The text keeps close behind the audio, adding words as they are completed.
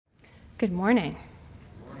Good morning.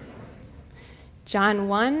 John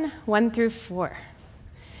 1 through 4.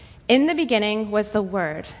 In the beginning was the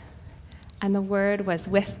Word, and the Word was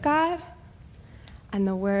with God, and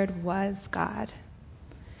the Word was God.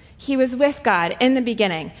 He was with God in the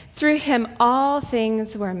beginning. Through him all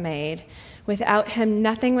things were made. Without him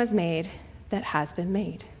nothing was made that has been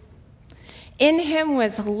made. In him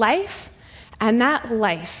was life, and that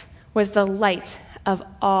life was the light of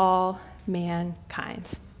all mankind.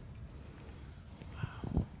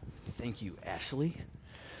 Thank you, Ashley.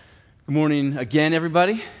 Good morning again,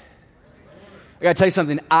 everybody. I got to tell you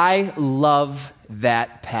something. I love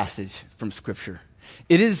that passage from Scripture.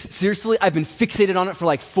 It is, seriously, I've been fixated on it for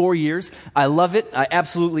like 4 years. I love it. I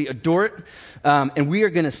absolutely adore it. And we are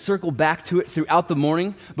going to circle back to it throughout the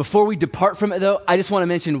morning. Before we depart from it, though, I just want to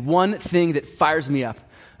mention one thing that fires me up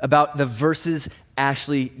about the verses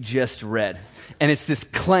Ashley just read. And it's this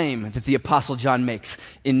claim that the Apostle John makes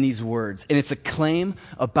in these words. And it's a claim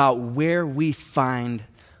about where we find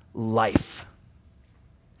life.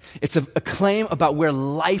 It's a claim about where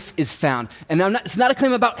life is found. And it's not a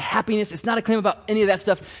claim about happiness. It's not a claim about any of that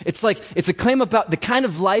stuff. It's a claim about the kind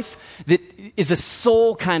of life that is a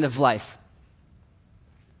soul kind of life.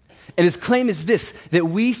 And his claim is this, that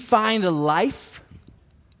we find a life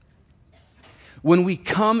when we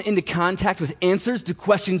come into contact with answers to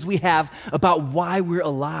questions we have about why we're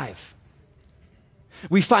alive.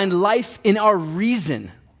 We find life in our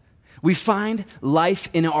reason. We find life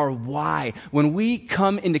in our why. When we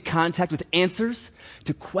come into contact with answers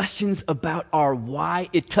to questions about our why,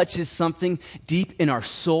 it touches something deep in our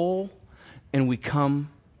soul, and we come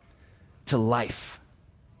to life.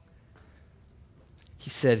 He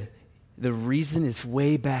said, the reason is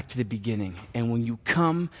way back to the beginning. And when you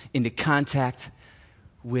come into contact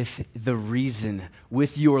with the reason,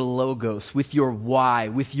 with your logos, with your why,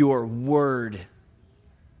 with your word,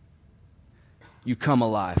 you come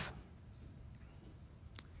alive.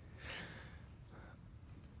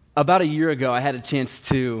 About a year ago, I had a chance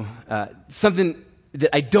to, something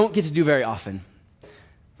that I don't get to do very often,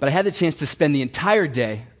 but I had the chance to spend the entire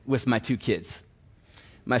day with my two kids.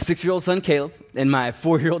 My 6-year-old son, Caleb, and my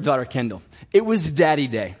 4-year-old daughter, Kendall. It was Daddy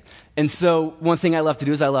Day. And so one thing I love to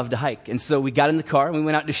do is I love to hike. And so we got in the car, and we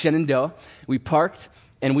went out to Shenandoah. We parked,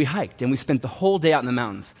 and we hiked, and we spent the whole day out in the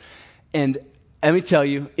mountains. And let me tell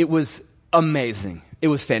you, it was amazing. It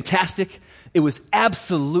was fantastic. It was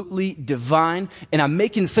absolutely divine. And I'm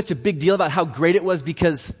making such a big deal about how great it was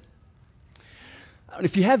because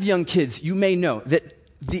if you have young kids, you may know that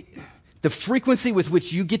the frequency with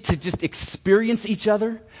which you get to just experience each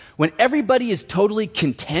other, when everybody is totally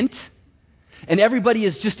content and everybody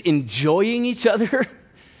is just enjoying each other,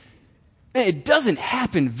 man, it doesn't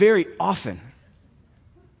happen very often.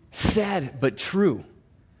 Sad, but true.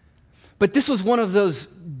 But this was one of those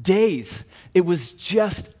days. It was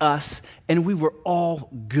just us, and we were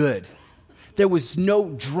all good. There was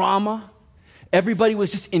no drama. Everybody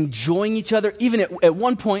was just enjoying each other. Even at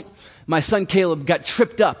one point, my son Caleb got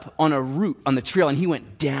tripped up on a root on the trail, and he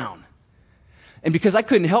went down. And because I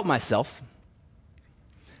couldn't help myself,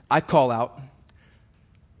 I call out,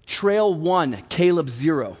 Trail 1, Caleb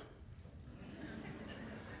 0.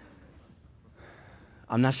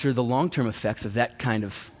 I'm not sure the long-term effects of that kind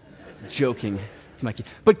of joking.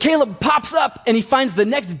 But Caleb pops up, and he finds the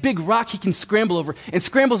next big rock he can scramble over, and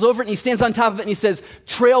scrambles over it, and he stands on top of it, and he says,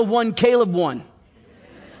 Trail 1, Caleb 1.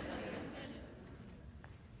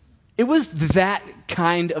 It was that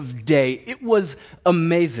kind of day. It was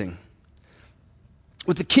amazing.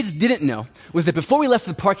 What the kids didn't know was that before we left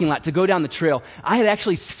the parking lot to go down the trail, I had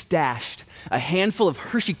actually stashed a handful of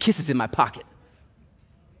Hershey Kisses in my pocket.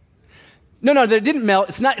 No, they didn't melt.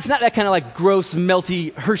 It's not that kind of like gross,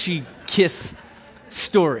 melty Hershey Kiss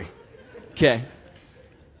story. Okay.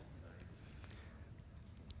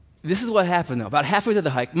 This is what happened, though. About halfway through the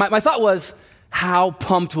hike, my thought was, how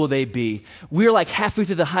pumped will they be? We're like halfway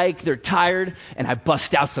through the hike, they're tired, and I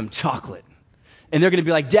bust out some chocolate. And they're going to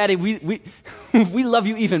be like, Daddy, we love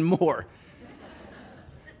you even more.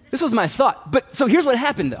 This was my thought. But so here's what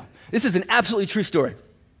happened, though. This is an absolutely true story.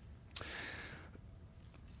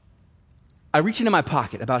 I reach into my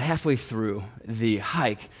pocket about halfway through the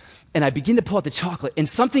hike, and I begin to pull out the chocolate, and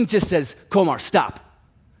something just says, Komar, stop.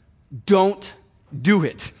 Don't do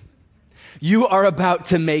it. You are about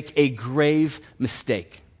to make a grave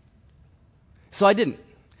mistake. So I didn't.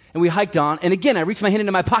 And we hiked on, and again, I reached my hand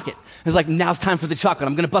into my pocket. I was like, now's time for the chocolate.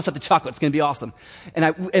 I'm going to bust out the chocolate. It's going to be awesome. And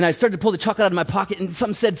I started to pull the chocolate out of my pocket, and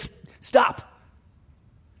something said, stop.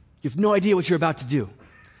 You have no idea what you're about to do.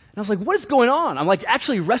 And I was like, what is going on? I'm like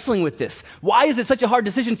actually wrestling with this. Why is it such a hard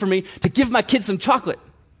decision for me to give my kids some chocolate?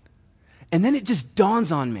 And then it just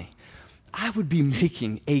dawns on me. I would be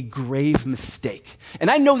making a grave mistake. And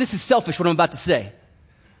I know this is selfish, what I'm about to say,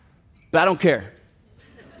 but I don't care.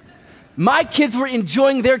 My kids were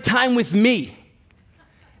enjoying their time with me.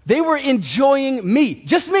 They were enjoying me,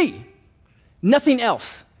 just me, nothing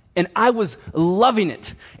else. And I was loving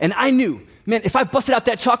it. And I knew, man, if I busted out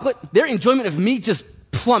that chocolate, their enjoyment of me just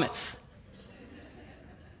plummets.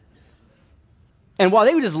 And while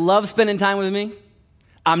they would just love spending time with me,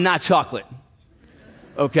 I'm not chocolate,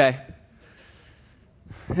 okay?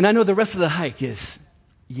 And I know the rest of the hike is,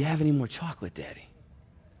 you have any more chocolate, Daddy?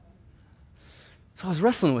 So I was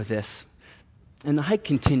wrestling with this, and the hike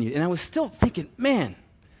continued, and I was still thinking, man,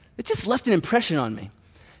 it just left an impression on me.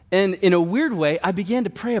 And in a weird way, I began to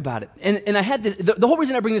pray about it. And I had this, the whole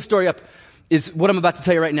reason I bring this story up is what I'm about to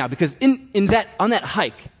tell you right now, because on that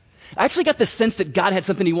hike, I actually got the sense that God had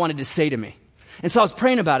something he wanted to say to me. And so I was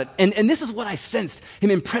praying about it, and this is what I sensed him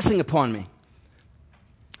impressing upon me.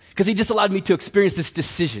 Because he just allowed me to experience this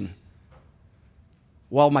decision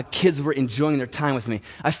while my kids were enjoying their time with me.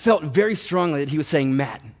 I felt very strongly that he was saying,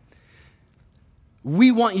 Matt,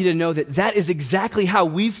 we want you to know that that is exactly how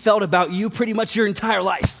we've felt about you pretty much your entire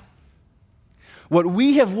life. What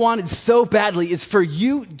we have wanted so badly is for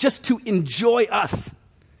you just to enjoy us,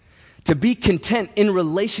 to be content in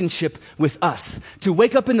relationship with us, to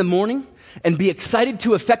wake up in the morning and be excited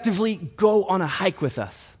to effectively go on a hike with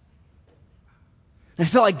us. And I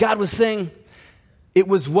felt like God was saying it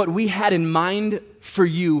was what we had in mind for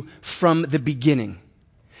you from the beginning.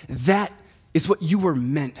 That is what you were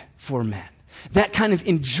meant for, Matt. That kind of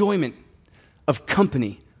enjoyment of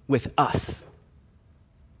company with us.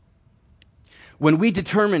 When we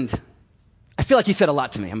determined, I feel like he said a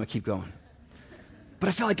lot to me. I'm going to keep going. But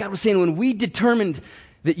I felt like God was saying when we determined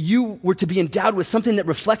that you were to be endowed with something that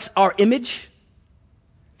reflects our image,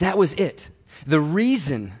 that was it. The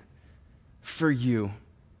reason for you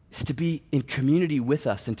is to be in community with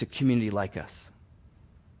us and to community like us.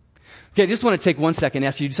 Okay, I just want to take 1 second and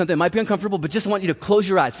ask you to do something that might be uncomfortable, but just want you to close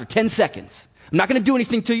your eyes for 10 seconds. I'm not going to do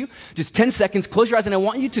anything to you. Just 10 seconds, close your eyes, and I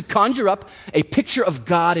want you to conjure up a picture of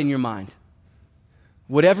God in your mind.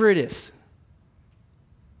 Whatever it is.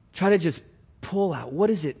 Try to just pull out, what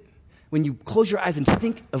is it? When you close your eyes and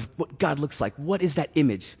think of what God looks like, what is that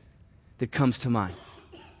image that comes to mind?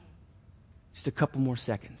 Just a couple more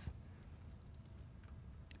seconds.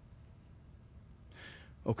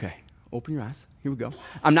 Okay, open your eyes. Here we go.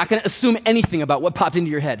 I'm not going to assume anything about what popped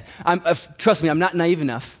into your head. Trust me, I'm not naive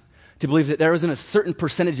enough to believe that there wasn't a certain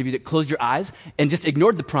percentage of you that closed your eyes and just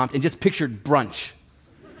ignored the prompt and just pictured brunch.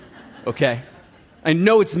 Okay? I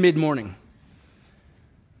know it's mid-morning.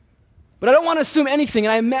 But I don't want to assume anything,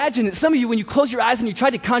 and I imagine that some of you, when you close your eyes and you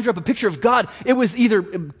tried to conjure up a picture of God, it was either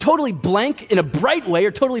totally blank in a bright way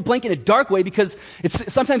or totally blank in a dark way, because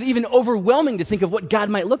it's sometimes even overwhelming to think of what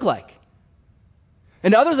God might look like.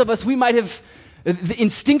 And others of us, we might have,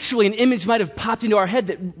 instinctually, an image might have popped into our head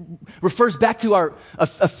that refers back to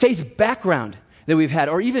a faith background that we've had,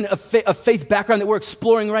 or even a faith background that we're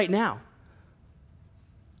exploring right now.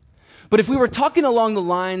 But if we were talking along the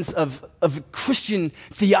lines of Christian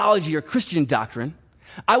theology or Christian doctrine,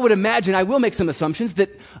 I would imagine, I will make some assumptions, that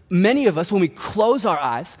many of us, when we close our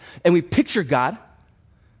eyes and we picture God,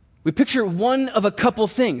 we picture one of a couple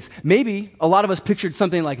things. Maybe a lot of us pictured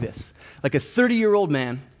something like this, like a 30-year-old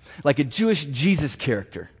man, like a Jewish Jesus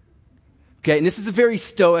character. Okay, and this is a very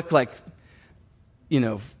stoic, like,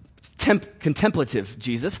 contemplative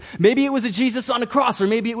Jesus. Maybe it was a Jesus on a cross, or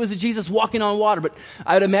maybe it was a Jesus walking on water, but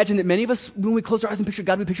I would imagine that many of us, when we close our eyes and picture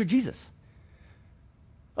God, we picture Jesus.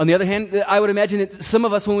 On the other hand, I would imagine that some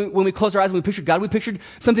of us, when we close our eyes and we picture God, we pictured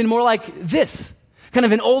something more like this. Kind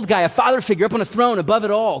of an old guy, a father figure up on a throne above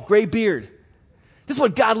it all, gray beard. This is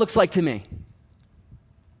what God looks like to me.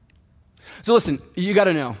 So listen, you got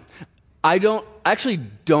to know, I actually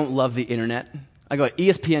don't love the internet. I go to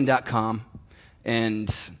ESPN.com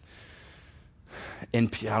and I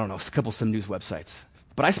don't know, some news websites.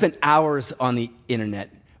 But I spent hours on the internet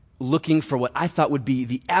looking for what I thought would be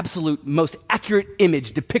the absolute most accurate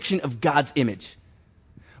depiction of God's image.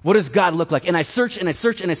 What does God look like? And I searched and I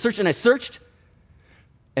searched and I searched and I searched,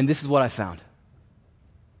 and this is what I found.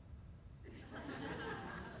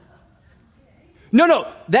 No,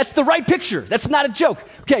 that's the right picture. That's not a joke.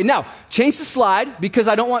 Okay, now, change the slide, because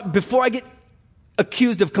I don't want, before I get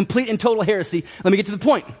accused of complete and total heresy, let me get to the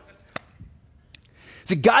point.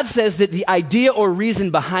 See, God says that the idea or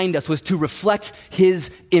reason behind us was to reflect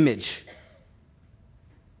His image.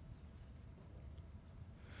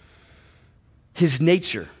 His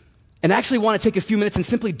nature. And I actually want to take a few minutes and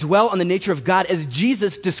simply dwell on the nature of God as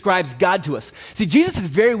Jesus describes God to us. See, Jesus is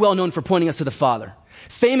very well known for pointing us to the Father.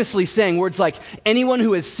 famously saying words like, anyone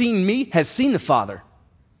who has seen me has seen the Father.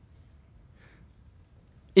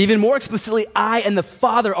 Even more explicitly, I and the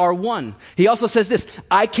Father are one. He also says this,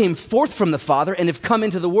 I came forth from the Father and have come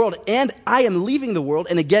into the world, and I am leaving the world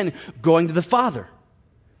and again going to the Father.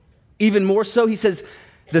 Even more so, he says,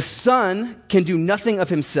 the Son can do nothing of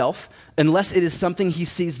himself unless it is something he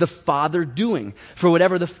sees the Father doing. For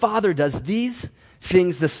whatever the Father does, these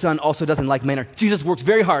things the Son also does in like manner. Jesus works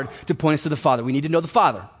very hard to point us to the Father. We need to know the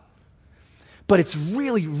Father. But it's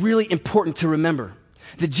really, really important to remember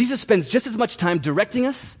that Jesus spends just as much time directing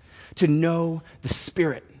us to know the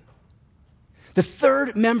Spirit. The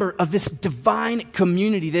third member of this divine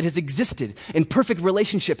community that has existed in perfect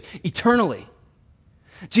relationship eternally.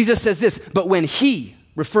 Jesus says this, but when he,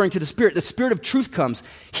 referring to the Spirit of truth comes,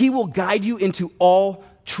 he will guide you into all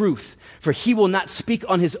truth. For he will not speak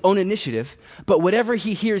on his own initiative, but whatever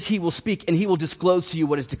he hears, he will speak, and he will disclose to you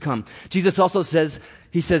what is to come. Jesus also says,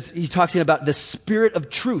 he's talking about the Spirit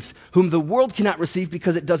of truth, whom the world cannot receive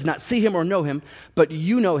because it does not see him or know him, but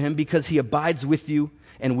you know him because he abides with you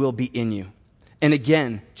and will be in you. And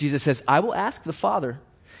again, Jesus says, I will ask the Father,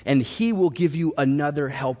 and he will give you another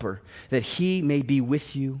helper, that he may be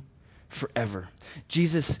with you forever.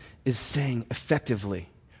 Jesus is saying effectively,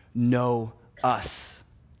 know us.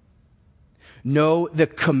 Know the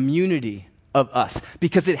community of us,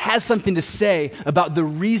 because it has something to say about the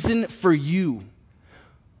reason for you,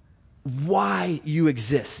 why you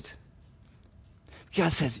exist.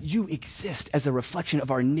 God says you exist as a reflection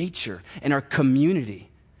of our nature and our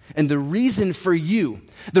community. And the reason for you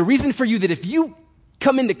that if you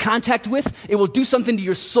come into contact with, it will do something to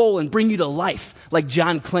your soul and bring you to life, like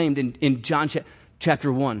John claimed in John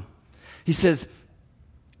chapter 1. He says,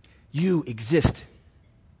 you exist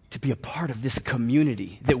to be a part of this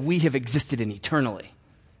community that we have existed in eternally.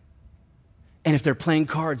 And if they're playing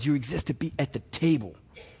cards, you exist to be at the table.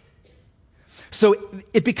 So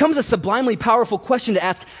it becomes a sublimely powerful question to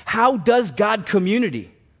ask, how does God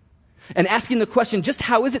community? And asking the question, just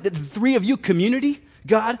how is it that the three of you community,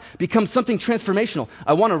 God, becomes something transformational?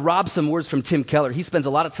 I want to rob some words from Tim Keller. He spends a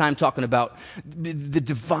lot of time talking about the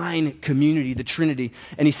divine community, the Trinity.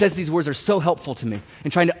 And he says these words are so helpful to me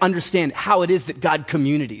in trying to understand how it is that God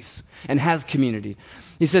communities and has community.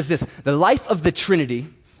 He says this, the life of the Trinity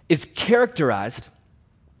is characterized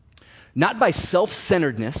not by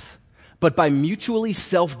self-centeredness, but by mutually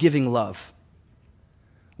self-giving love.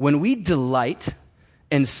 When we delight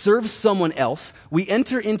and serve someone else, we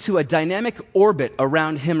enter into a dynamic orbit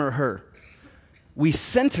around him or her. We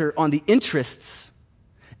center on the interests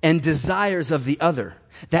and desires of the other.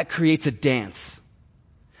 That creates a dance.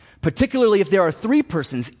 Particularly if there are three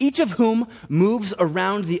persons, each of whom moves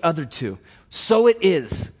around the other two. So it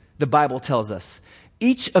is, the Bible tells us.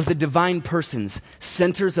 Each of the divine persons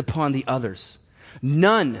centers upon the others.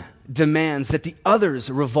 None demands that the others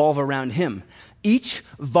revolve around him. Each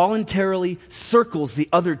voluntarily circles the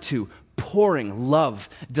other two, pouring love,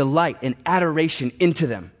 delight, and adoration into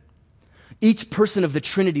them. Each person of the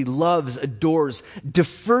Trinity loves, adores,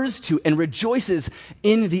 defers to, and rejoices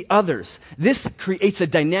in the others. This creates a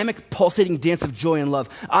dynamic, pulsating dance of joy and love.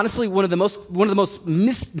 Honestly, one of the most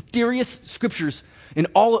mysterious scriptures in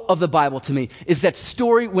all of the Bible to me is that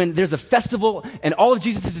story when there's a festival and all of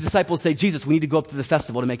Jesus' disciples say, Jesus, we need to go up to the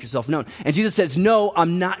festival to make yourself known. And Jesus says, no,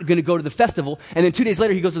 I'm not going to go to the festival. And then 2 days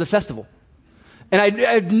later, he goes to the festival. And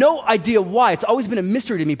I have no idea why. It's always been a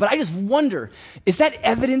mystery to me. But I just wonder, is that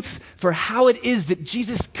evidence for how it is that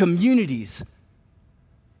Jesus communities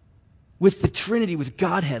with the Trinity, with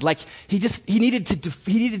Godhead? Like he needed to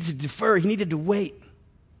defer. He needed to wait.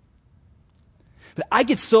 But I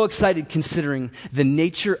get so excited considering the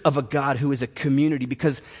nature of a God who is a community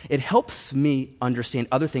because it helps me understand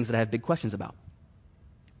other things that I have big questions about.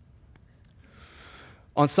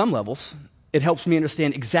 On some levels, it helps me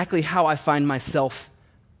understand exactly how I find myself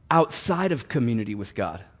outside of community with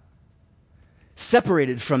God,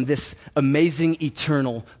 separated from this amazing,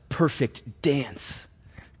 eternal, perfect dance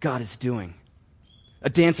God is doing, a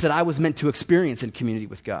dance that I was meant to experience in community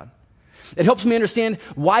with God. It helps me understand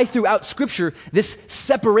why throughout Scripture this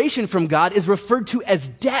separation from God is referred to as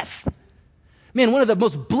death. Man, one of the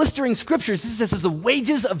most blistering scriptures, this says the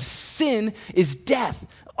wages of sin is death.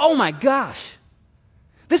 Oh my gosh.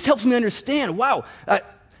 This helps me understand, wow,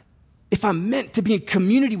 if I'm meant to be in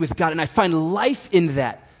community with God and I find life in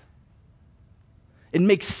that, it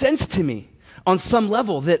makes sense to me on some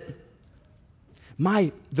level that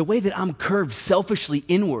the way that I'm curved selfishly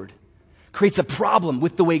inward creates a problem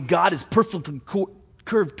with the way God is perfectly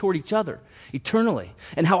curved toward each other eternally,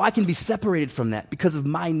 and how I can be separated from that because of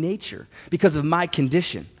my nature, because of my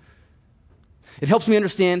condition. It helps me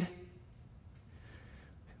understand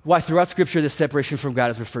why throughout Scripture this separation from God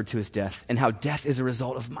is referred to as death, and how death is a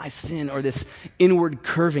result of my sin or this inward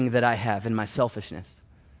curving that I have in my selfishness.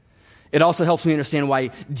 It also helps me understand why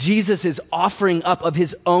Jesus' offering up of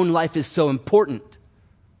his own life is so important.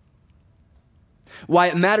 Why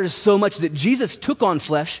it matters so much that Jesus took on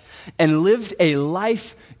flesh and lived a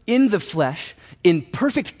life in the flesh in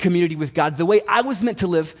perfect community with God, the way I was meant to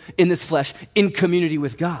live in this flesh in community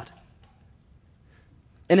with God.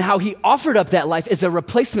 And how he offered up that life as a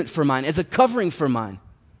replacement for mine, as a covering for mine.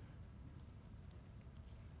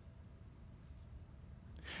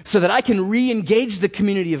 So that I can re-engage the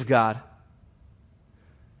community of God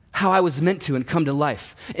how I was meant to and come to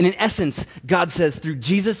life. And in essence, God says through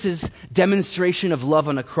Jesus' demonstration of love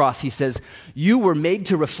on a cross, he says, you were made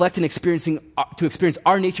to reflect and experience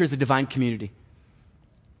our nature as a divine community.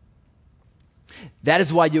 That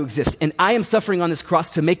is why you exist. And I am suffering on this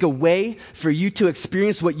cross to make a way for you to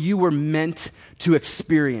experience what you were meant to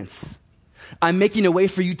experience. I'm making a way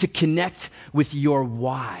for you to connect with your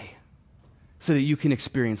why so that you can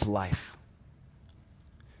experience life.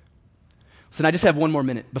 So now I just have one more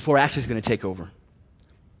minute before Ashley's going to take over.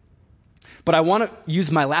 But I want to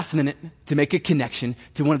use my last minute to make a connection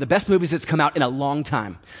to one of the best movies that's come out in a long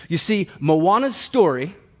time. You see, Moana's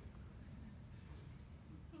story...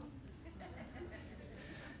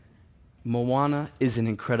 Moana is an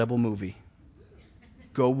incredible movie.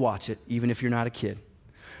 Go watch it, even if you're not a kid.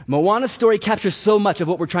 Moana's story captures so much of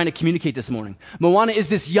what we're trying to communicate this morning. Moana is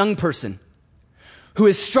this young person who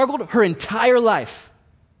has struggled her entire life,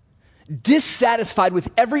 dissatisfied with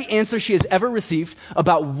every answer she has ever received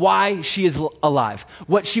about why she is alive,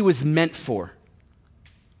 what she was meant for.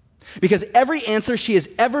 Because every answer she has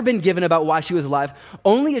ever been given about why she was alive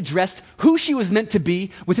only addressed who she was meant to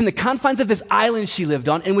be within the confines of this island she lived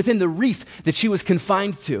on and within the reef that she was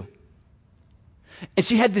confined to. And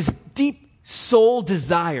she had this deep soul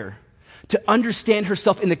desire to understand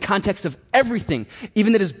herself in the context of everything,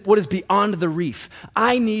 even that is what is beyond the reef.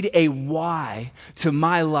 I need a why to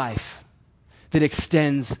my life that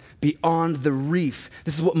extends beyond the reef.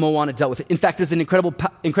 This is what Moana dealt with. In fact, there's an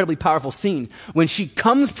incredibly powerful scene when she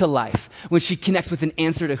comes to life, when she connects with an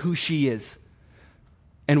answer to who she is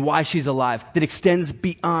and why she's alive that extends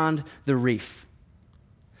beyond the reef.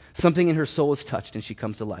 Something in her soul is touched and she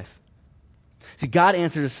comes to life. See, God's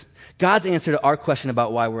answer to our question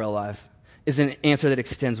about why we're alive is an answer that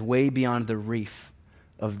extends way beyond the reef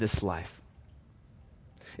of this life.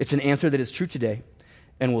 It's an answer that is true today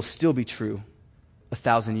and will still be true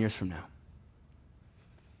 1,000 years from now.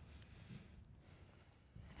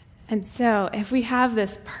 And so, if we have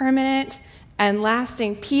this permanent and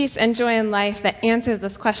lasting peace and joy in life that answers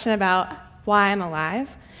this question about why I'm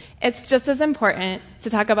alive, it's just as important to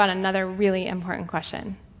talk about another really important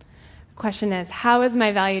question. The question is, how is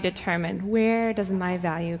my value determined? Where does my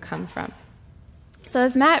value come from? So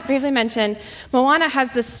as Matt briefly mentioned, Moana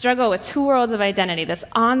has this struggle with two worlds of identity, this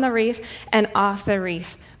on the reef and off the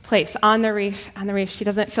reef place. On the reef, she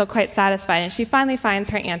doesn't feel quite satisfied, and she finally finds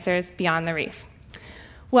her answers beyond the reef.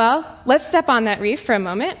 Well, let's step on that reef for a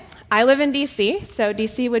moment. I live in D.C., so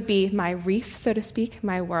D.C. would be my reef, so to speak,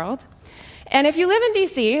 my world. And if you live in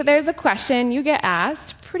D.C., there's a question you get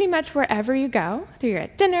asked pretty much wherever you go, whether you're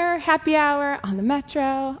at dinner, happy hour, on the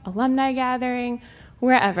metro, alumni gathering,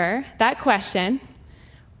 wherever. That question,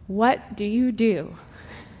 what do you do?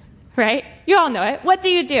 Right? You all know it. What do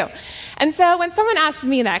you do? And so when someone asks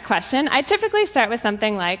me that question, I typically start with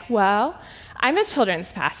something like, well, I'm a children's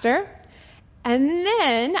pastor. And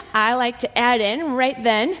then I like to add in right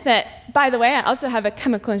then that, by the way, I also have a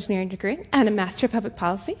chemical engineering degree and a master of public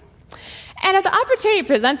policy. And if the opportunity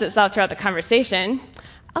presents itself throughout the conversation,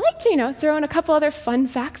 I like to, throw in a couple other fun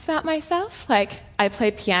facts about myself, like I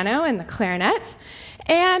play piano and the clarinet.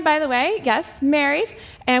 And by the way, yes, married,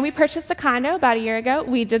 and we purchased a condo about a year ago.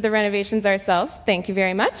 We did the renovations ourselves. Thank you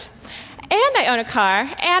very much. And I own a car,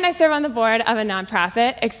 and I serve on the board of a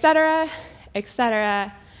nonprofit, et cetera, et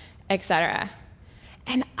cetera, et cetera.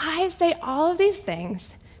 And I say all of these things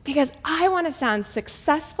because I want to sound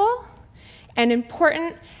successful and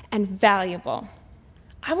important and valuable.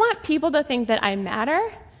 I want people to think that I matter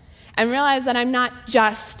and realize that I'm not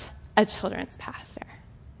just a children's pastor.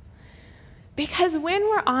 Because when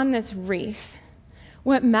we're on this reef,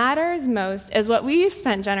 what matters most is what we've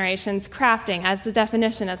spent generations crafting as the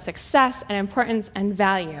definition of success and importance and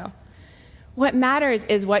value. What matters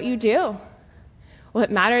is what you do.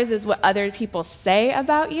 What matters is what other people say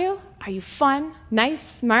about you. Are you fun, nice,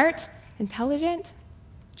 smart, intelligent,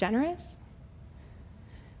 generous?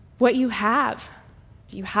 What you have.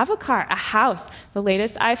 Do you have a car, a house, the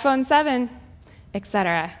latest iPhone 7, et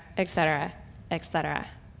cetera, et cetera, et cetera?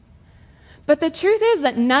 But the truth is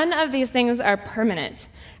that none of these things are permanent.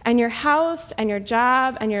 And your house and your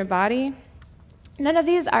job and your body, none of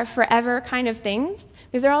these are forever kind of things.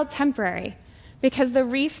 These are all temporary, because the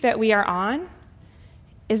reef that we are on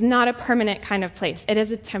is not a permanent kind of place. It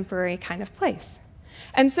is a temporary kind of place.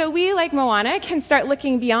 And so we, like Moana, can start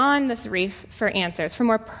looking beyond this reef for answers, for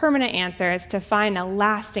more permanent answers, to find a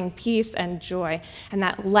lasting peace and joy and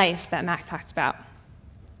that life that Mac talked about.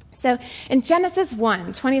 So in Genesis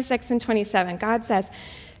 1:26 and 27, God says,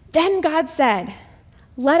 "Then God said,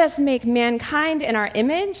 'Let us make mankind in our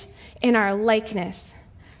image, in our likeness,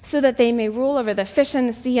 so that they may rule over the fish in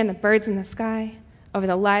the sea and the birds in the sky, over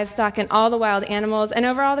the livestock and all the wild animals, and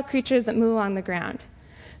over all the creatures that move along the ground.'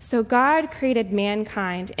 So God created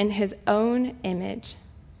mankind in his own image.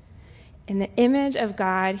 In the image of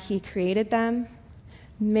God, he created them.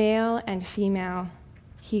 Male and female,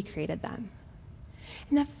 he created them."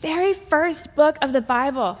 In the very first book of the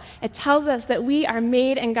Bible, it tells us that we are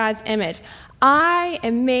made in God's image. I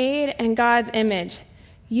am made in God's image.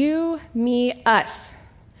 You, me, us.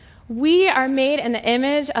 We are made in the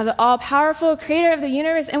image of the all-powerful creator of the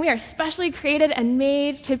universe, and we are specially created and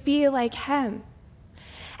made to be like him.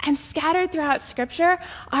 And scattered throughout Scripture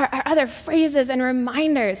are other phrases and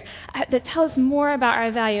reminders that tell us more about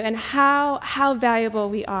our value and how valuable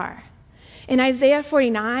we are. In Isaiah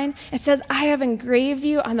 49, it says, "I have engraved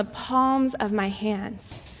you on the palms of my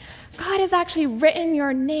hands." God has actually written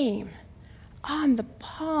your name on the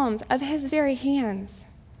palms of his very hands.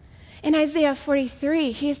 In Isaiah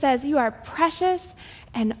 43, he says, "You are precious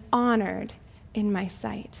and honored in my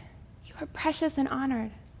sight." You are precious and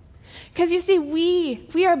honored. Because you see,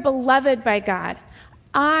 we are beloved by God.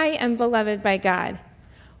 I am beloved by God.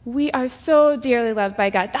 We are so dearly loved by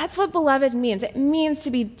God. That's what beloved means. It means to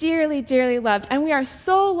be dearly, dearly loved. And we are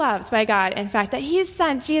so loved by God, in fact, that he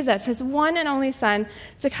sent Jesus, his one and only Son,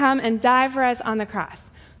 to come and die for us on the cross.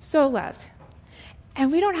 So loved.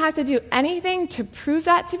 And we don't have to do anything to prove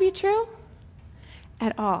that to be true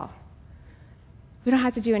at all. We don't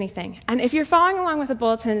have to do anything. And if you're following along with the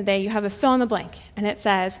bulletin today, you have a fill in the blank. And it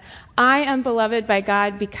says, "I am beloved by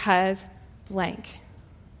God because blank."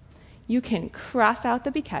 You can cross out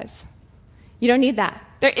the because. You don't need that.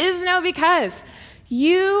 There is no because.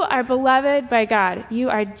 You are beloved by God. You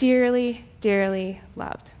are dearly, dearly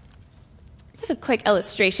loved. Let's have a quick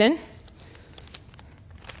illustration.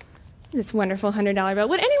 This wonderful $100 bill.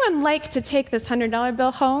 Would anyone like to take this $100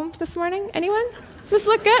 bill home this morning? Anyone? Does this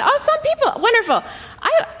look good? Oh, some people. Wonderful.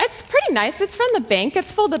 It's pretty nice. It's from the bank.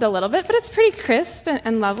 It's folded a little bit, but it's pretty crisp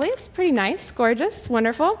and lovely. It's pretty nice, gorgeous,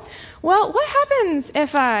 wonderful. Well, what happens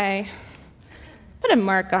if I put a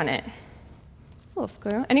mark on it? It's a little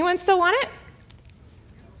squirrel. Anyone still want it?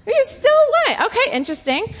 You still want it. Okay,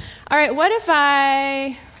 interesting. All right, what if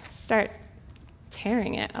I start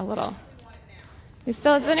tearing it a little? Does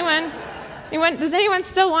anyone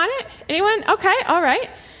still want it? Anyone? Okay, all right.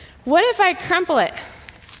 What if I crumple it?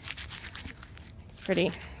 It's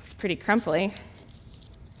pretty crumply.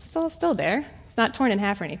 Still there. It's not torn in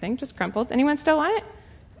half or anything, just crumpled. Anyone still want it?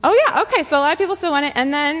 Oh yeah, okay, so a lot of people still want it.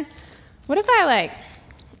 And then what if I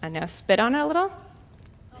spit on it a little?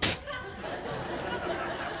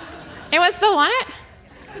 Anyone still want it?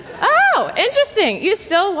 Oh, interesting. You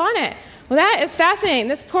still want it. Well, that is fascinating.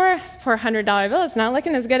 This poor $100 bill is not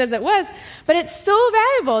looking as good as it was, but it's so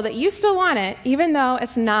valuable that you still want it, even though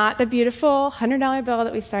it's not the beautiful $100 bill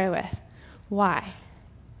that we started with. Why?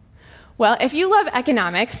 Well, if you love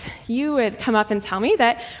economics, you would come up and tell me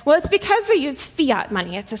that, well, it's because we use fiat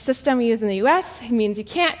money. It's a system we use in the U.S. It means you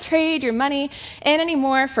can't trade your money in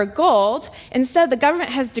anymore for gold. Instead, the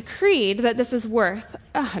government has decreed that this is worth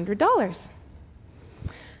 $100.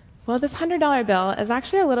 Well, this $100 bill is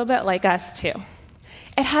actually a little bit like us, too.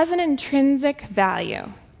 It has an intrinsic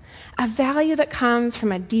value, a value that comes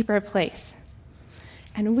from a deeper place.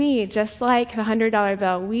 And we, just like the $100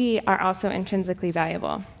 bill, we are also intrinsically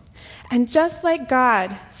valuable. And just like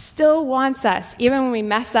God still wants us, even when we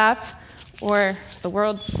mess up or the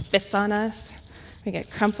world spits on us, we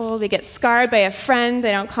get crumpled, we get scarred by a friend,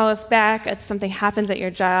 they don't call us back, something happens at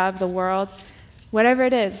your job, the world. Whatever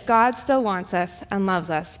it is, God still wants us and loves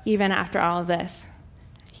us, even after all of this.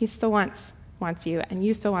 He still wants you, and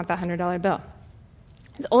you still want that $100 bill.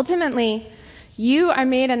 Because ultimately, you are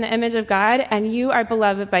made in the image of God, and you are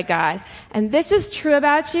beloved by God. And this is true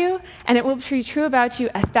about you, and it will be true about you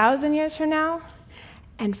 1,000 years from now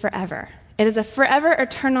and forever. It is a forever,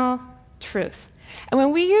 eternal truth. And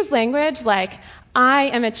when we use language like, I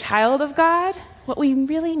am a child of God, what we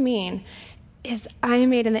really mean is I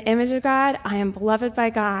am made in the image of God, I am beloved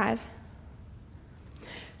by God.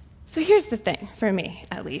 So here's the thing, for me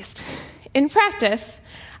at least. In practice,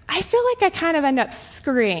 I feel like I kind of end up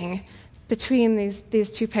scurrying between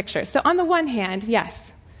these two pictures. So on the one hand,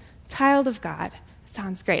 yes, child of God.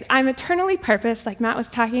 Sounds great. I'm eternally purposed, like Matt was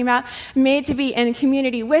talking about, made to be in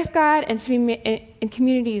community with God and to be in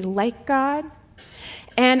community like God.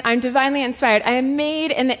 And I'm divinely inspired. I am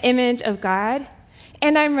made in the image of God,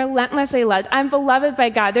 and I'm relentlessly loved. I'm beloved by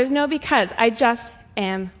God. There's no because. I just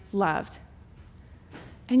am loved.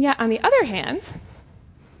 And yet, on the other hand,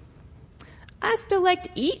 I still like to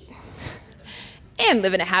eat and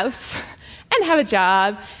live in a house and have a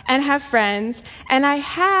job and have friends, and I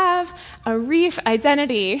have a reef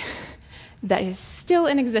identity that is still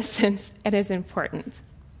in existence and is important.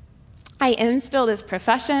 I am still this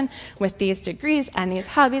profession with these degrees and these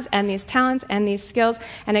hobbies and these talents and these skills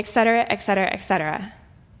and et cetera, et cetera, et cetera.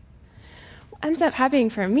 What ends up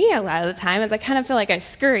happening for me a lot of the time is I kind of feel like I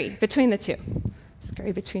scurry between the two.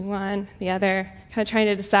 Scurry between one, the other, kind of trying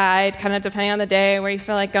to decide, kind of depending on the day, where you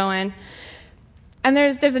feel like going. And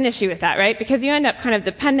there's an issue with that, right? Because you end up kind of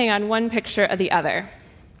depending on one picture or the other.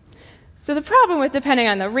 So the problem with depending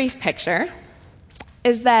on the reef picture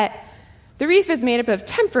is that the reef is made up of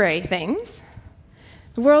temporary things.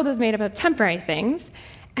 The world is made up of temporary things.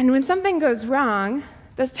 And when something goes wrong,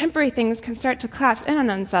 those temporary things can start to collapse in on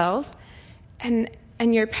themselves, and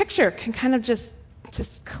your picture can kind of just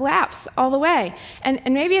collapse all the way. And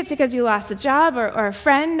maybe it's because you lost a job or a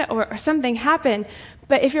friend or something happened,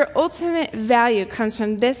 but if your ultimate value comes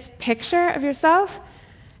from this picture of yourself,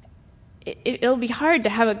 it'll be hard to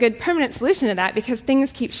have a good permanent solution to that because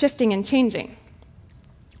things keep shifting and changing.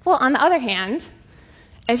 Well, on the other hand,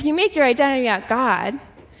 if you make your identity about God,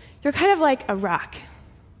 you're kind of like a rock.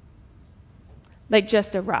 Like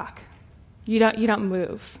just a rock. You don't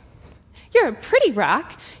move. You're a pretty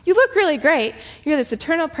rock. You look really great. You have this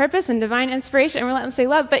eternal purpose and divine inspiration and relentlessly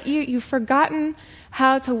love, but you've forgotten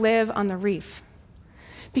how to live on the reef.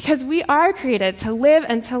 Because we are created to live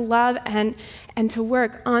and to love and to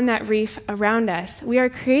work on that reef around us. We are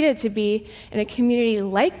created to be in a community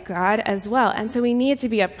like God as well, and so we need to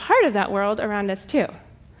be a part of that world around us too.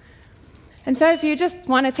 And so if you just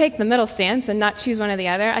want to take the middle stance and not choose one or the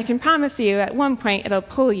other, I can promise you at one point it'll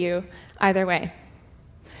pull you either way.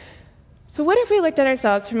 So what if we looked at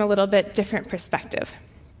ourselves from a little bit different perspective?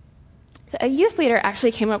 So a youth leader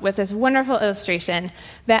actually came up with this wonderful illustration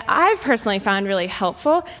that I've personally found really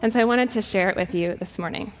helpful, and so I wanted to share it with you this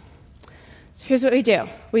morning. So here's what we do.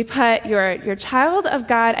 We put your child of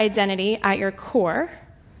God identity at your core,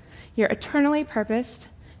 your eternally purposed,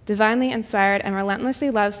 divinely inspired, and relentlessly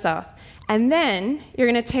loved self, and then you're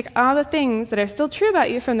going to take all the things that are still true about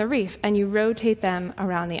you from the reef, and you rotate them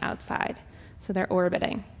around the outside, so they're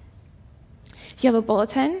orbiting. If you have a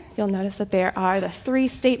bulletin, you'll notice that there are the 3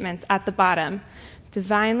 statements at the bottom: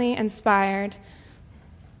 divinely inspired,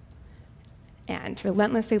 and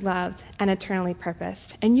relentlessly loved, and eternally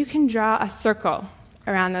purposed. And you can draw a circle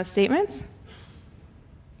around those statements.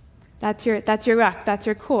 That's your rock, that's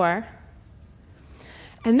your core.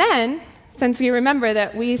 And then, since we remember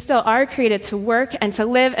that we still are created to work and to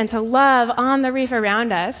live and to love on the reef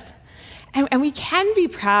around us, and we can be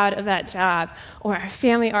proud of that job, or our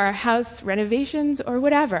family, or our house renovations, or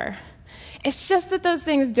whatever. It's just that those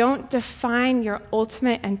things don't define your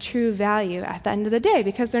ultimate and true value at the end of the day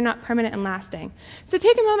because they're not permanent and lasting. So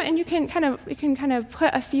take a moment and you can kind of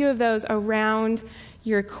put a few of those around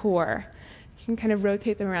your core. You can kind of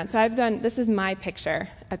rotate them around. So this is my picture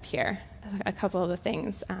up here, a couple of the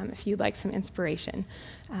things, if you'd like some inspiration.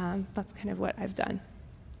 That's kind of what I've done.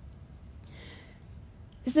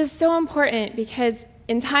 This is so important because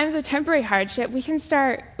in times of temporary hardship, we can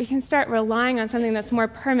start relying on something that's more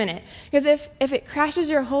permanent. Because if it crashes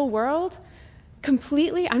your whole world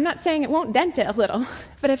completely, I'm not saying it won't dent it a little,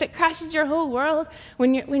 but if it crashes your whole world,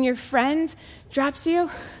 when your friend drops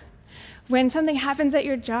you, when something happens at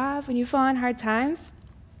your job, when you fall on hard times,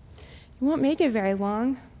 you won't make it very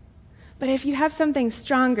long. But if you have something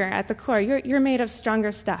stronger at the core, you're made of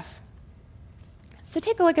stronger stuff. So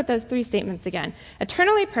take a look at those 3 statements again.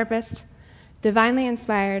 Eternally purposed, divinely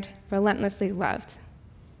inspired, relentlessly loved.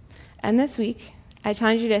 And this week, I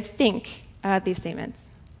challenge you to think about these statements.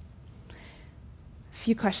 A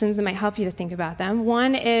few questions that might help you to think about them.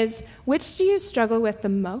 One is, which do you struggle with the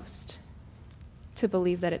most to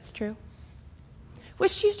believe that it's true?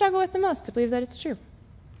 Which do you struggle with the most to believe that it's true?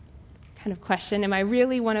 Kind of question, am I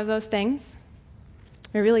really one of those things?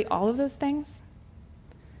 Am I really all of those things?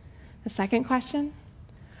 The second question,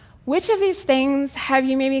 Which of these things have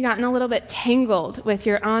you maybe gotten a little bit tangled with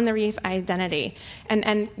your on-the-reef identity?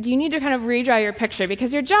 And you need to kind of redraw your picture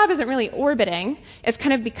because your job isn't really orbiting. It's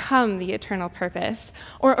kind of become the eternal purpose.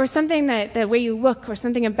 Or something that the way you look or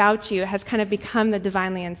something about you has kind of become the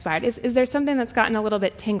divinely inspired. Is there something that's gotten a little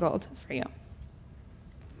bit tangled for you?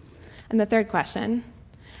 And the third question,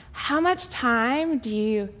 how much time do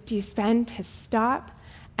you spend to stop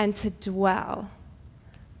and to dwell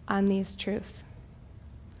on these truths?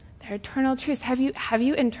 They're eternal truths. Have you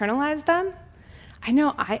internalized them? I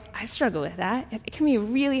know I struggle with that. It can be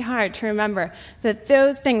really hard to remember that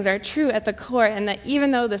those things are true at the core and that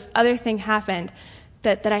even though this other thing happened,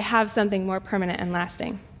 that I have something more permanent and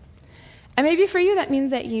lasting. And maybe for you that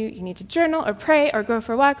means that you need to journal or pray or go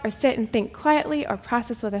for a walk or sit and think quietly or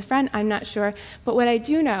process with a friend. I'm not sure. But what I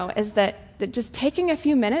do know is that just taking a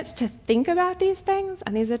few minutes to think about these things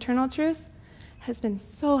and these eternal truths has been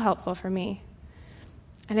so helpful for me.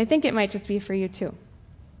 And I think it might just be for you too.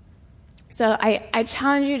 So I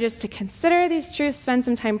challenge you just to consider these truths, spend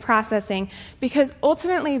some time processing, because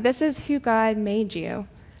ultimately this is who God made you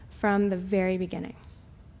from the very beginning.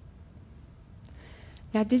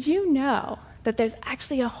 Now, did you know that there's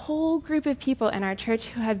actually a whole group of people in our church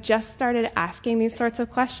who have just started asking these sorts of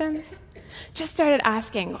questions? Just started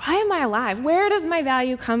asking, why am I alive? Where does my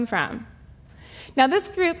value come from? Now, this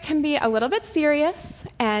group can be a little bit serious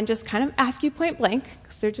and just kind of ask you point blank,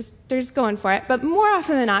 because they're just going for it. But more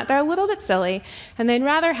often than not, they're a little bit silly, and they'd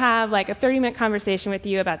rather have like a 30-minute conversation with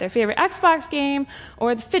you about their favorite Xbox game,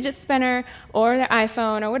 or the fidget spinner, or their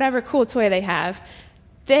iPhone, or whatever cool toy they have.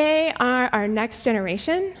 They are our next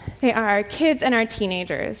generation. They are our kids and our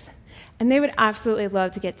teenagers. And they would absolutely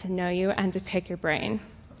love to get to know you and to pick your brain.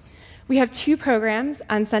 We have 2 programs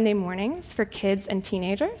on Sunday mornings for kids and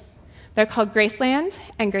teenagers. They're called Graceland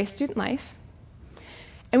and Grace Student Life.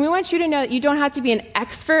 And we want you to know that you don't have to be an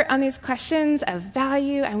expert on these questions of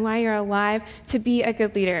value and why you're alive to be a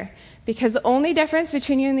good leader. Because the only difference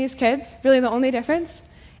between you and these kids, really the only difference,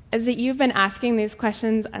 is that you've been asking these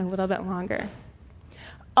questions a little bit longer.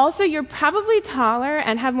 Also, you're probably taller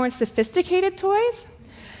and have more sophisticated toys,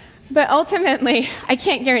 but ultimately, I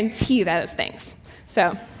can't guarantee those things.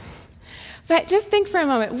 But just think for a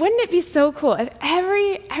moment, wouldn't it be so cool if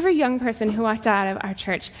every young person who walked out of our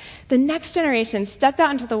church, the next generation stepped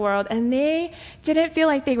out into the world and they didn't feel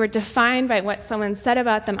like they were defined by what someone said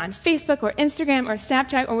about them on Facebook or Instagram or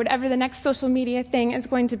Snapchat or whatever the next social media thing is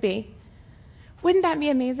going to be? Wouldn't that be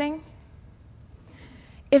amazing?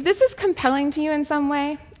 If this is compelling to you in some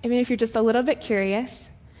way, even if you're just a little bit curious,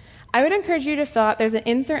 I would encourage you to fill out, there's an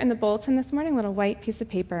insert in the bulletin this morning, a little white piece of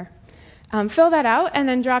paper. Fill that out and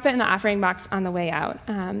then drop it in the offering box on the way out.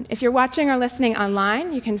 If you're watching or listening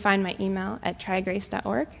online, you can find my email at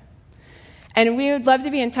trygrace.org. And we would love to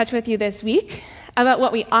be in touch with you this week about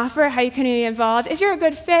what we offer, how you can be involved. If you're a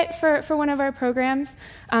good fit for one of our programs,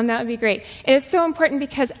 that would be great. It is so important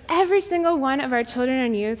because every single one of our children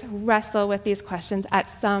and youth wrestle with these questions at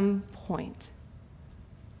some point.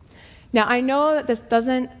 Now, I know that this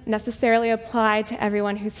doesn't necessarily apply to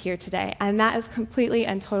everyone who's here today, and that is completely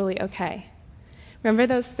and totally okay. Remember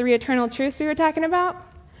those 3 eternal truths we were talking about?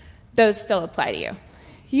 Those still apply to you.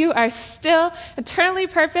 You are still eternally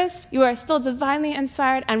purposed, you are still divinely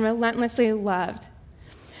inspired and relentlessly loved.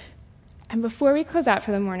 And before we close out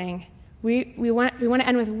for the morning, we want to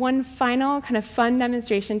end with one final kind of fun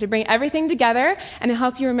demonstration to bring everything together and to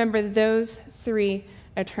help you remember those 3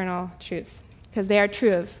 eternal truths, because they are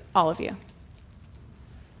true of all of you.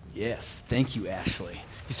 Yes, thank you, Ashley.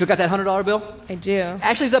 You still got that $100 bill? I do.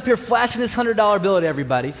 Ashley's up here flashing this $100 bill at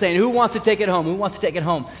everybody, saying, who wants to take it home? Who wants to take it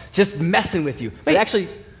home? Just messing with you. Wait, but actually,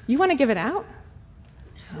 you want to give it out?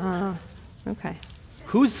 Oh, okay.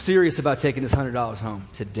 Who's serious about taking this $100 home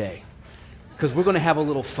today? Because we're going to have a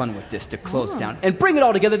little fun with this to close down and bring it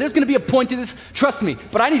all together. There's going to be a point to this, trust me.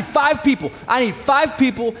 But I need 5 people. I need 5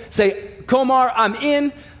 people say, Komar, I'm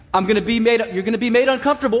in. You're going to be made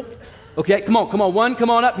uncomfortable. Okay, come on. 1, come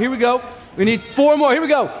on up. Here we go. We need 4 more. Here we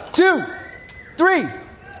go. 2, 3,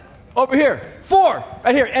 over here. 4,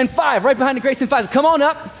 right here. And 5, right behind the Grace and 5. Come on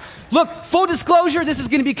up. Look, full disclosure, this is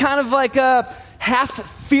going to be kind of like a half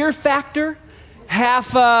fear factor,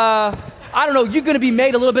 half, you're going to be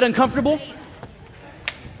made a little bit uncomfortable.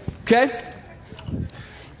 Okay?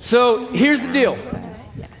 So here's the deal.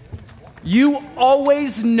 You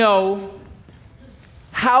always know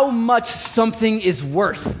how much something is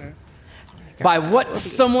worth by what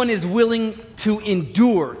someone is willing to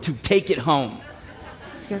endure to take it home.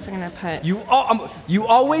 You guys are going to put... You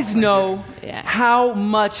always know how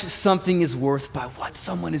much something is worth by what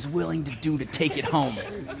someone is willing to do to take it home.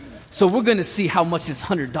 So we're going to see how much this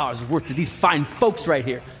 $100 is worth to these fine folks right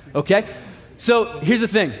here. Okay? So here's the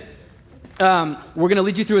thing. We're going to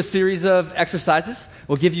lead you through a series of exercises.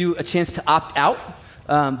 We'll give you a chance to opt out.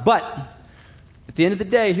 But at the end of the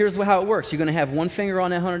day, here's how it works. You're going to have one finger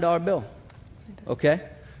on that $100 bill. Okay?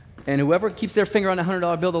 And whoever keeps their finger on the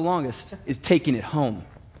 $100 bill the longest is taking it home.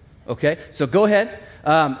 Okay? So go ahead.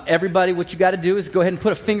 Everybody, what you got to do is go ahead and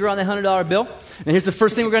put a finger on that $100 bill. And here's the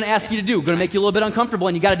first thing we're going to ask you to do. We're going to make you a little bit uncomfortable,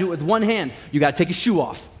 and you got to do it with one hand. You got to take your shoe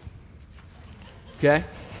off. Okay?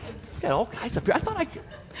 Got all guys up here. I thought I could.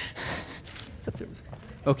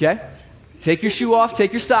 Okay? Take your shoe off.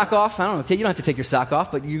 Take your sock off. I don't know. You don't have to take your sock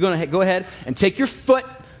off, but you're going to go ahead and take your foot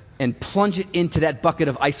and plunge it into that bucket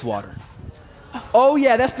of ice water. Oh,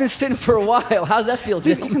 yeah, that's been sitting for a while. How's that feel,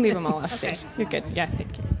 Jim? You can leave them all off stage. You're good. Yeah,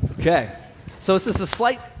 thank you. Okay. So this is a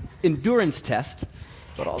slight endurance test,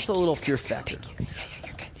 but also a little fear factor. Yeah,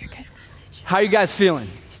 you're good. You're good. How are you guys feeling?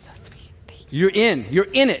 You're so sweet. Thank you. You're in. You're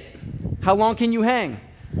in it. How long can you hang?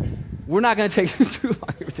 We're not going to take too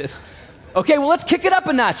long with this. Okay, well, let's kick it up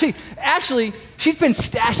a notch. See, Ashley, she's been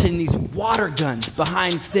stashing these water guns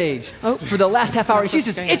behind stage for the last half hour. She's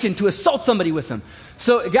just itching to assault somebody with them.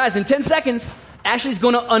 So, guys, in 10 seconds, Ashley's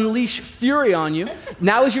going to unleash fury on you.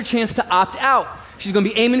 Now is your chance to opt out. She's going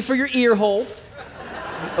to be aiming for your ear hole.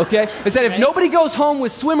 Okay? It said if nobody goes home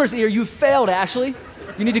with swimmer's ear, you failed, Ashley.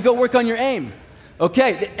 You need to go work on your aim.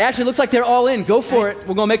 Okay, Ashley, looks like they're all in. Go for it.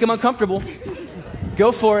 We're going to make them uncomfortable.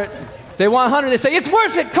 Go for it. They want 100. They say, it's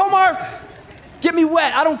worth it, Komar. Get me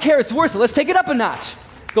wet. I don't care. It's worth it. Let's take it up a notch.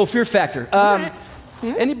 Go fear factor.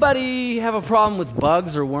 Anybody have a problem with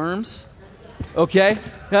bugs or worms? Okay.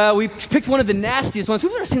 We picked one of the nastiest ones.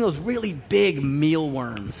 We've never seen those really big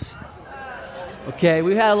mealworms. Okay.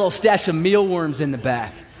 We had a little stash of mealworms in the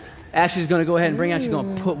back. Ashley's going to go ahead and bring out. She's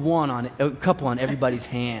going to put a couple on everybody's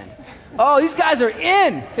hand. Oh, these guys are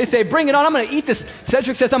in. They say, bring it on. I'm going to eat this.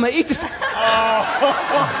 Cedric says, I'm going to eat this.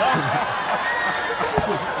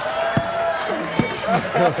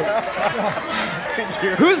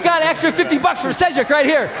 Who's got extra $50 for Cedric right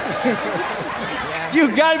here?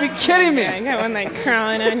 You got to be kidding me. Yeah, I got one like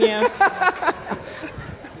crawling on you.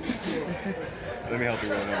 Let me help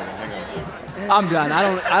you roll another one. Hang on. I'm done.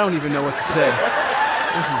 I don't even know what to say.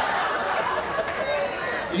 This is.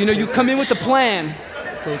 You know, you come in with the plan.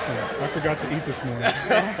 I forgot to eat this morning.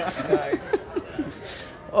 Nice.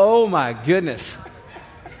 Oh my goodness.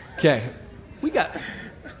 Okay, we got.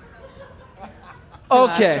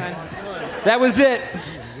 Okay, that was it.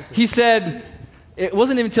 He said, it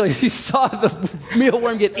wasn't even until he saw the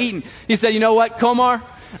mealworm get eaten. He said, you know what, Komar?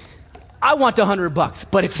 I want the $100,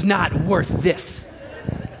 but it's not worth this.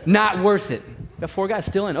 Not worth it. Got 4 guys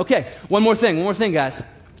still in. Okay, one more thing, guys.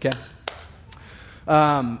 Okay.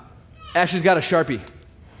 Ashley's got a Sharpie.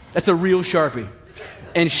 That's a real Sharpie.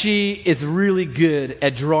 And she is really good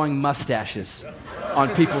at drawing mustaches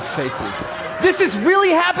on people's faces. This is really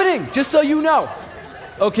happening, just so you know.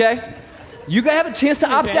 Okay? You guys have a chance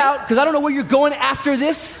to opt out, because I don't know where you're going after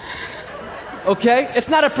this. Okay? It's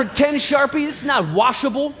not a pretend Sharpie. It's not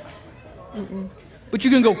washable. But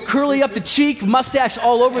you can go curly up the cheek, mustache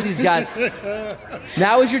all over these guys.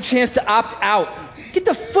 Now is your chance to opt out. Get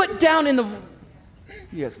the foot down in the...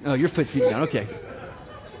 Yes. Oh, your feet down. Okay.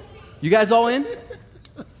 You guys all in?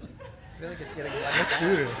 Let's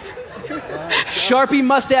do this. Sharpie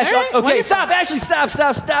mustache. Right, Okay, wonderful. stop. Ashley,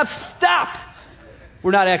 stop.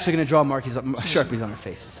 We're not actually going to draw Sharpies on our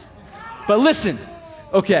faces. But listen,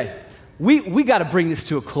 okay, we got to bring this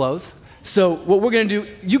to a close. So what we're going to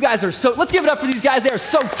do, you guys are so, let's give it up for these guys. They are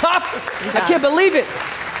so tough. I can't believe it.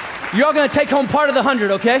 You're all going to take home part of the 100,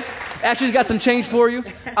 okay? Ashley's got some change for you.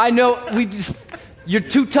 I know you're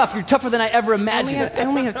too tough. You're tougher than I ever imagined. I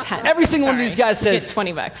only have 10. Every single one of these guys says... Get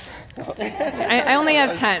 $20. I only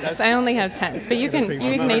have 10s. But you can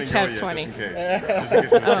each have 20.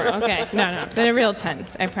 Oh, okay. No. They're real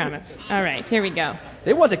 10s, I promise. All right, here we go.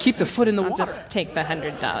 They want to keep the foot in the I'll water. just take the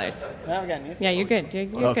 $100. Yeah, you're good. You're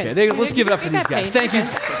Okay, good. let's give it up for You these got guys. paid. Thank you.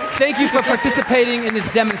 Thank you for participating in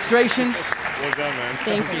this demonstration. Well done, man.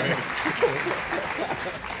 Thank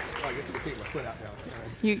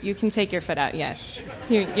you. You can take your foot out, yes.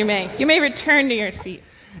 You may return to your seat.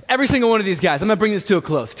 Every single one of these guys, I'm going to bring this to a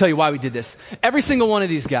close, tell you why we did this. Every single one of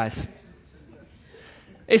these guys,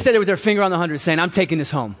 they said it with their finger on the 100 saying, I'm taking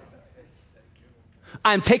this home.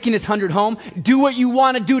 I'm taking this 100 home. Do what you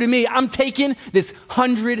want to do to me. I'm taking this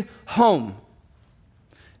 100 home.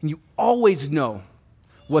 And you always know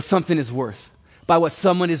what something is worth by what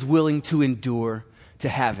someone is willing to endure to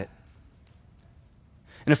have it.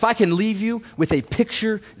 And if I can leave you with a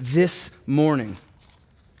picture this morning,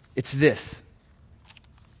 it's this.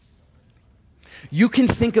 You can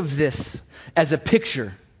think of this as a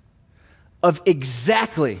picture of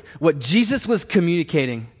exactly what Jesus was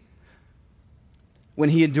communicating when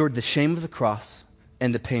he endured the shame of the cross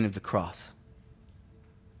and the pain of the cross.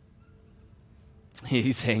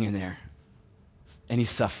 He's hanging there, and he's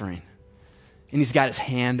suffering, and he's got his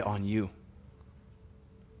hand on you.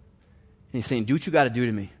 And he's saying, do what you got to do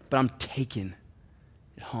to me, but I'm taking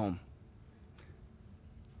it home.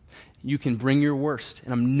 You can bring your worst,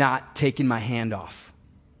 and I'm not taking my hand off.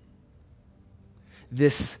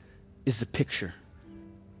 This is a picture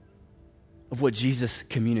of what Jesus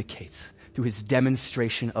communicates through his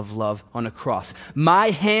demonstration of love on a cross.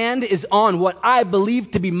 My hand is on what I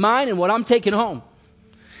believe to be mine and what I'm taking home.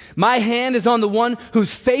 My hand is on the one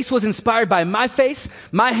whose face was inspired by my face.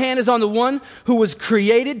 My hand is on the one who was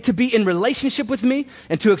created to be in relationship with me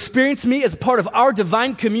and to experience me as part of our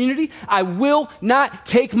divine community. I will not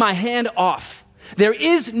take my hand off. There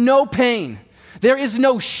is no pain. There is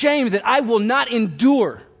no shame that I will not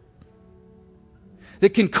endure that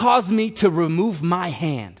can cause me to remove my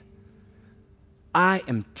hand. I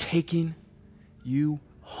am taking you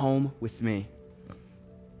home with me.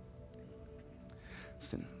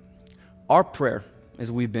 Listen, our prayer,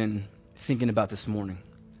 as we've been thinking about this morning,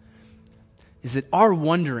 is that our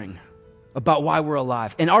wondering about why we're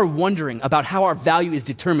alive and our wondering about how our value is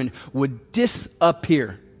determined would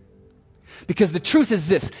disappear. Because the truth is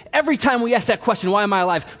this: every time we ask that question, why am I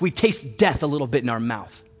alive, we taste death a little bit in our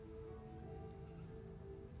mouth.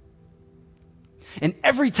 And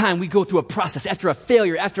every time we go through a process, after a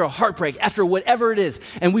failure, after a heartbreak, after whatever it is,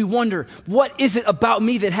 and we wonder, what is it about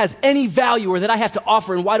me that has any value or that I have to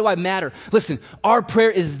offer, and why do I matter? Listen, our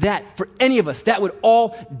prayer is that for any of us, that would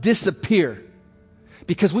all disappear,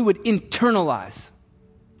 because we would internalize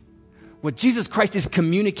what Jesus Christ is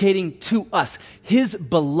communicating to us, his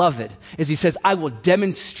beloved, as he says, I will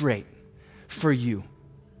demonstrate for you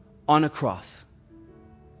on a cross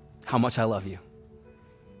how much I love you.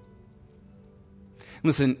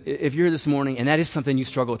 Listen, if you're here this morning and that is something you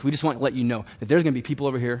struggle with, we just want to let you know that there's going to be people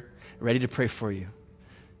over here ready to pray for you.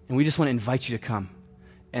 And we just want to invite you to come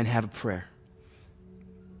and have a prayer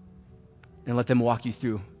and let them walk you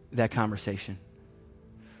through that conversation.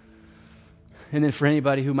 And then for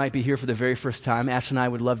anybody who might be here for the very first time, Ash and I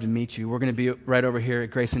would love to meet you. We're going to be right over here at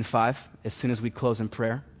Grace in 5 as soon as we close in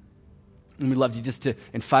prayer. And we'd love to just to,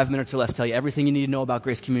 in 5 minutes or less, tell you everything you need to know about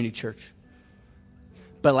Grace Community Church.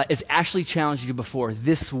 But as Ashley challenged you before,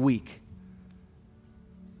 this week,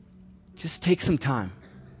 just take some time.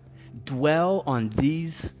 Dwell on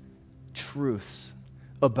these truths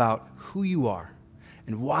about who you are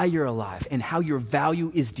and why you're alive and how your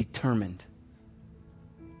value is determined.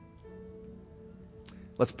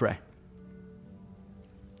 Let's pray.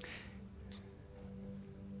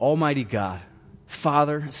 Almighty God,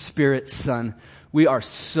 Father, Spirit, Son, we are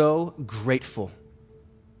so grateful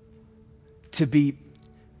to be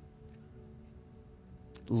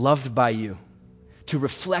loved by you, to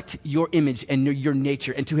reflect your image and your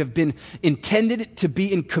nature, and to have been intended to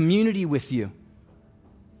be in community with you.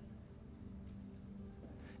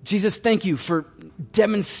 Jesus, thank you for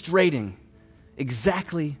demonstrating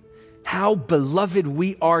exactly how beloved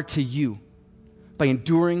we are to you by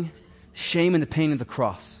enduring shame and the pain of the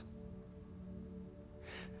cross.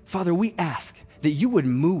 Father, we ask that you would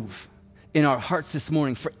move in our hearts this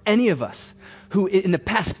morning for any of us who in the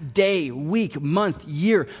past day, week, month,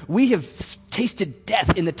 year, we have tasted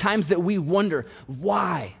death in the times that we wonder,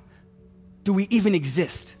 why do we even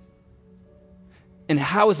exist? And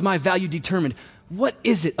how is my value determined? What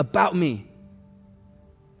is it about me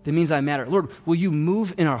that means I matter? Lord, will you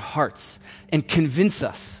move in our hearts and convince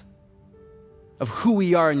us of who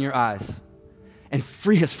we are in your eyes and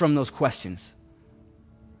free us from those questions?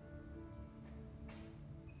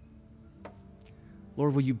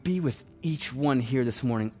 Lord, will you be with each one here this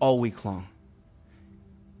morning all week long?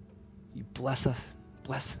 You bless us,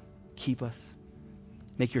 keep us,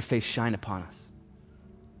 make your face shine upon us.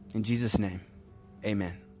 In Jesus' name,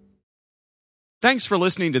 amen. Thanks for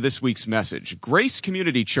listening to this week's message. Grace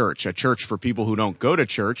Community Church, a church for people who don't go to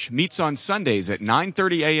church, meets on Sundays at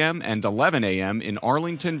 9:30 a.m. and 11 a.m. in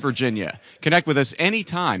Arlington, Virginia. Connect with us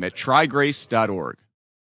anytime at trygrace.org.